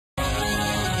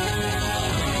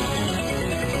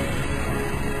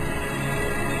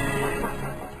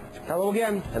Hello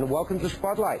again, and welcome to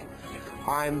Spotlight.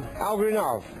 I'm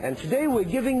Algrinov, and today we're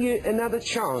giving you another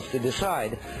chance to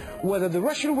decide whether the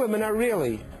Russian women are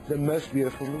really the most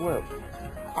beautiful in the world.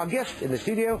 Our guest in the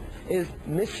studio is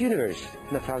Miss Universe,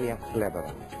 Natalie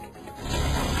Glebova.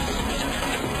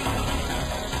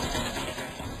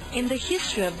 In the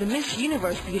history of the Miss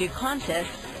Universe beauty contest,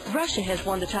 Russia has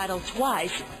won the title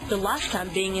twice, the last time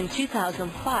being in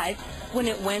 2005 when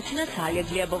it went to Natalie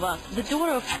Glebova, the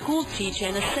daughter of school teacher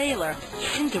and a sailor.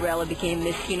 Cinderella became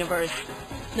Miss Universe.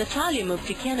 Natalia moved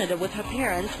to Canada with her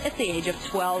parents at the age of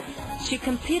 12. She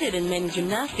competed in many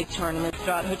gymnastic tournaments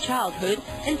throughout her childhood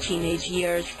and teenage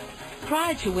years.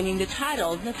 Prior to winning the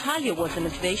title, Natalia was a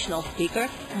motivational speaker,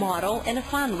 model, and a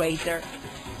fundraiser.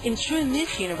 In true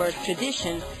Miss Universe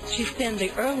tradition, she spent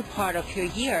the early part of her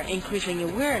year increasing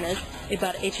awareness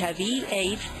about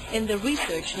HIV/AIDS and the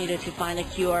research needed to find a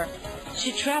cure.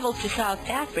 She traveled to South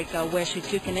Africa, where she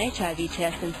took an HIV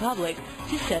test in public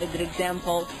to set a good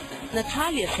example.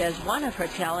 Natalia says one of her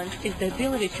talents is the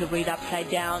ability to read upside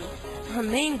down. Her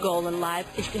main goal in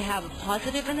life is to have a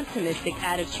positive and optimistic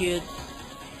attitude.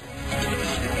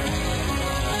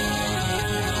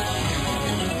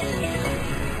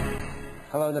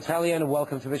 Hello, Natalia, and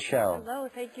welcome to the show. Hello,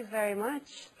 thank you very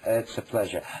much. It's a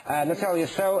pleasure. Natalia,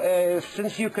 so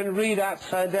since you can read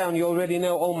upside down, you already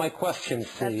know all my questions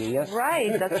to you, yes?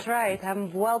 Right, that's right.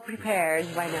 I'm well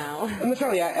prepared by now.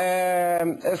 Natalia,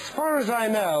 as far as I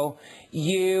know,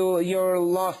 your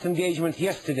last engagement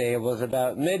yesterday was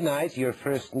about midnight. Your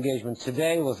first engagement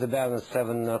today was about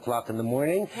 7 o'clock in the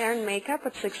morning. Hair and makeup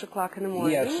at 6 o'clock in the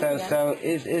morning. Yes, so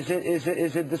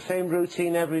is it the same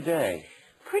routine every day?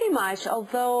 Pretty much,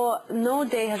 although no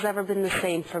day has ever been the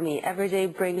same for me. Every day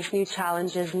brings new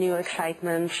challenges, new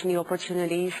excitements, new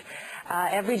opportunities.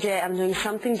 Every day I'm doing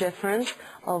something different,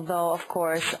 although, of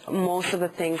course, most of the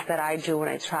things that I do when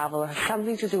I travel have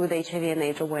something to do with HIV and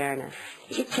AIDS awareness.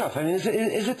 Is it tough? I mean,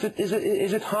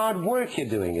 is it hard work you're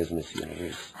doing as Miss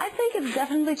Universe? I think it's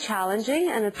definitely challenging,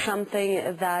 and it's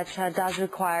something that does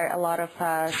require a lot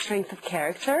of strength of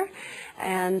character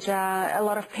and a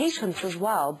lot of patience as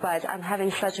well, but I'm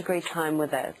having such a great time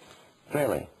with it.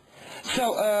 Really?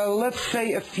 So let's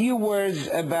say a few words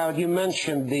about, you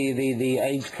mentioned the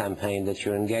AIDS campaign that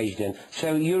you're engaged in.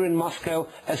 So you're in Moscow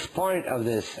as part of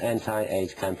this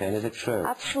anti-AIDS campaign, is it true?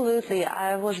 Absolutely.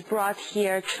 I was brought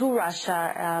here to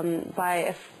Russia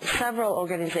by several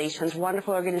organizations,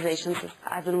 wonderful organizations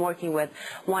I've been working with.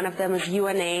 One of them is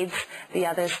UNAIDS, the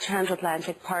other is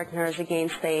Transatlantic Partners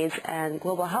Against AIDS and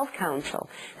Global Health Council.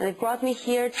 And they brought me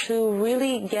here to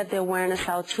really get the awareness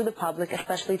out to the public,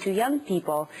 especially to young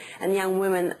people and young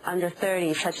women under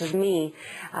 30, such as me,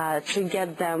 to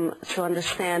get them to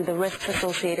understand the risks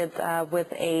associated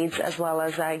with AIDS as well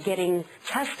as getting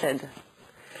tested.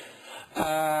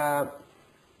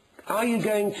 Are you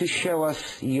going to show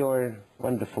us your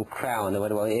wonderful crown?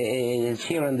 Well, it's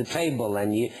here on the table,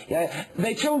 and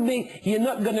they told me you're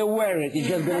not going to wear it, you're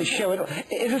just going to show it.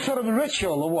 Is it sort of a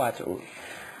ritual or what?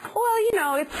 Well, you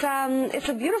know, it's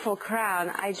a beautiful crown.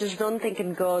 I just don't think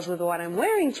it goes with what I'm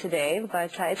wearing today,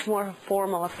 but it's more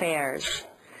formal affairs.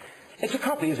 It's a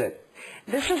copy, is it?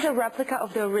 This is a replica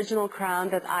of the original crown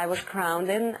that I was crowned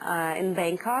in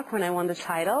Bangkok when I won the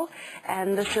title,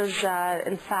 and this is,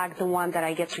 in fact, the one that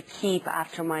I get to keep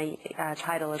after my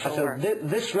title is over. So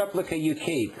this replica you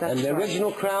keep, That's and the right.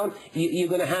 original crown, you're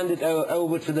going to hand it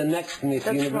over to the next Miss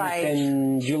Universe right.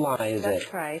 in July, is it?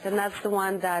 That's right, and that's the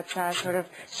one that sort of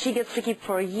she gets to keep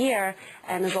for a year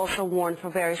and is also worn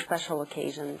for very special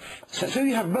occasions. So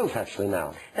you have both actually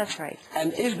now? That's right.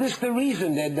 And is this the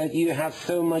reason that you have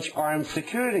so much armed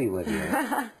security with you?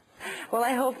 Well,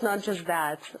 I hope not just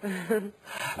that.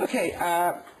 Okay,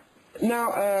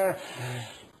 now,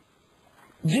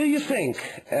 do you think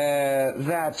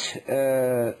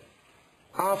that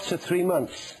after 3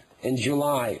 months, in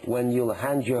July, when you'll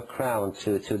hand your crown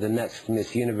to the next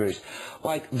Miss Universe,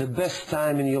 like the best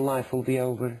time in your life will be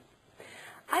over?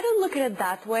 I don't look at it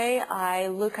that way. I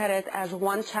look at it as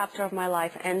one chapter of my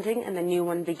life ending and a new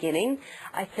one beginning.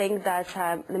 I think that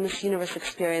the Miss Universe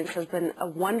experience has been a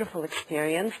wonderful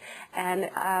experience, and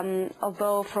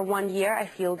although for 1 year I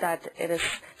feel that it is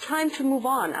time to move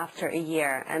on after a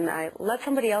year and I let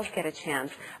somebody else get a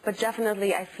chance, but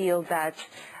definitely I feel that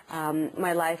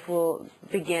my life will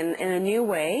begin in a new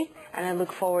way, and I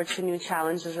look forward to new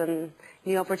challenges and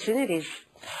new opportunities.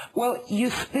 Well,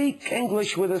 you speak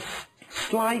English with a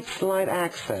slight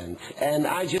accent. And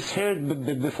I just heard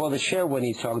before the show when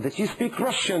you talked that you speak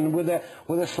Russian with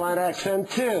a slight accent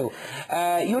too.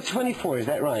 You're 24, is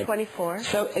that right? 24.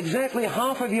 So exactly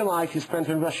half of your life you spent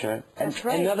in Russia, and That's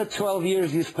right. another 12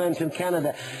 years you spent in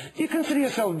Canada. Do you consider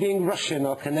yourself being Russian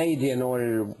or Canadian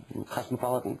or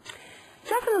cosmopolitan?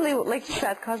 Definitely, like you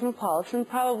said, cosmopolitan,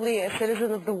 probably a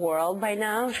citizen of the world by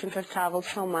now, since I've traveled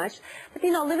so much. But,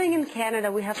 you know, living in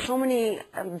Canada, we have so many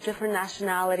different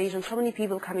nationalities and so many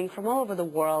people coming from all over the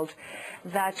world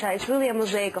that it's really a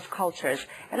mosaic of cultures.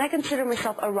 And I consider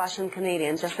myself a Russian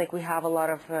Canadian, just like we have a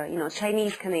lot of, you know,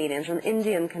 Chinese Canadians and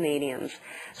Indian Canadians.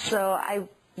 So I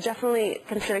definitely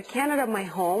consider Canada my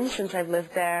home, since I've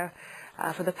lived there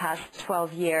for the past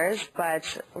 12 years, but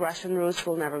Russian roots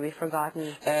will never be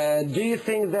forgotten. Do you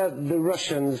think that the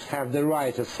Russians have the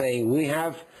right of saying we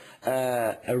have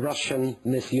a Russian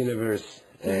Miss Universe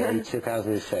in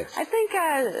 2006? I think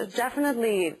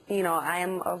definitely, you know, I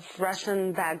am of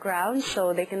Russian background,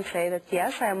 so they can say that,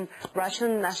 yes, I am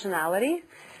Russian nationality.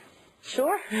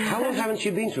 Sure. How long haven't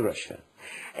you been to Russia?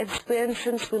 It's been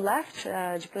since we left.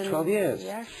 It's been 12 years?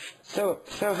 Yes. So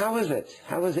how is it?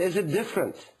 Is it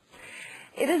different?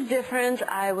 It is different.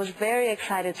 I was very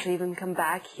excited to even come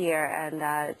back here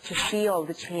and to see all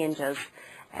the changes.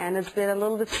 And it's been a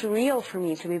little bit surreal for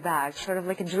me to be back, sort of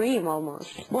like a dream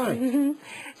almost. Why?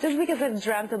 Just because I've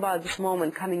dreamt about this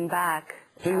moment, coming back.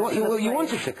 So you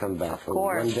wanted to come back for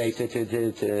one day to see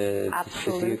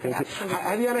your country. Absolutely.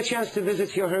 Have you had a chance to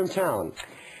visit your hometown?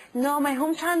 No, my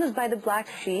hometown is by the Black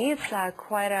Sea. It's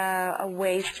quite a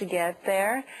ways to get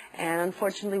there, and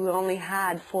unfortunately we only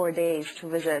had 4 days to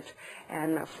visit,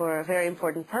 and for a very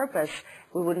important purpose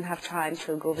we wouldn't have time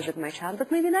to go visit my town, but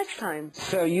maybe next time.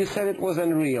 So you said it was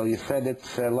unreal. You said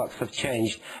it's lots have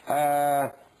changed.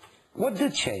 What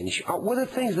did change? What are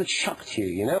things that shocked you?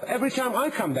 You know, every time I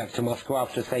come back to Moscow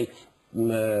after, say,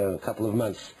 a couple of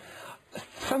months,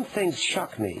 some things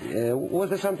shock me. Was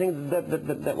there something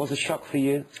that was a shock for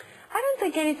you? I don't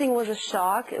think anything was a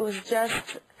shock. It was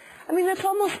just, I mean, it's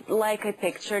almost like I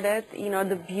pictured it. You know,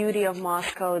 the beauty of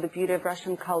Moscow, the beauty of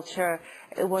Russian culture,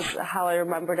 it was how I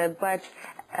remembered it. But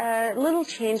little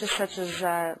changes such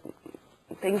as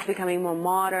things becoming more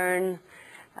modern,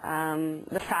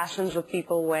 the fashions that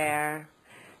people wear,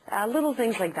 little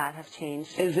things like that have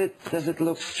changed. Does it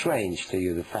look strange to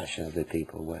you, the fashions that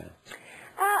people wear?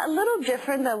 A little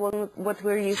different than what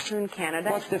we're used to in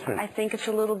Canada. What's different? I think it's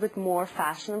a little bit more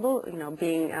fashionable, you know,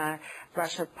 being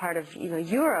Russia part of, you know,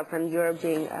 Europe, and Europe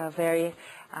being very,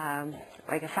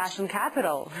 like a fashion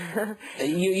capital.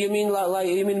 You mean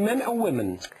men or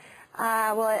women?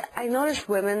 Well, I notice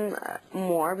women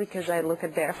more because I look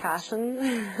at their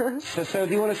fashion. So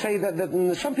do you want to say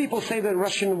that some people say that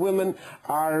Russian women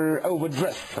are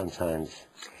overdressed sometimes?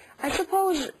 I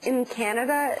suppose in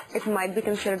Canada it might be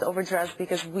considered overdressed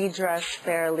because we dress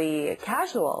fairly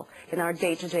casual in our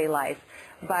day-to-day life.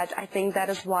 But I think that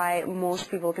is why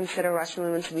most people consider Russian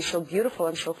women to be so beautiful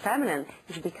and so feminine,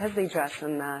 is because they dress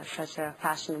in such a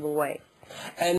fashionable way. And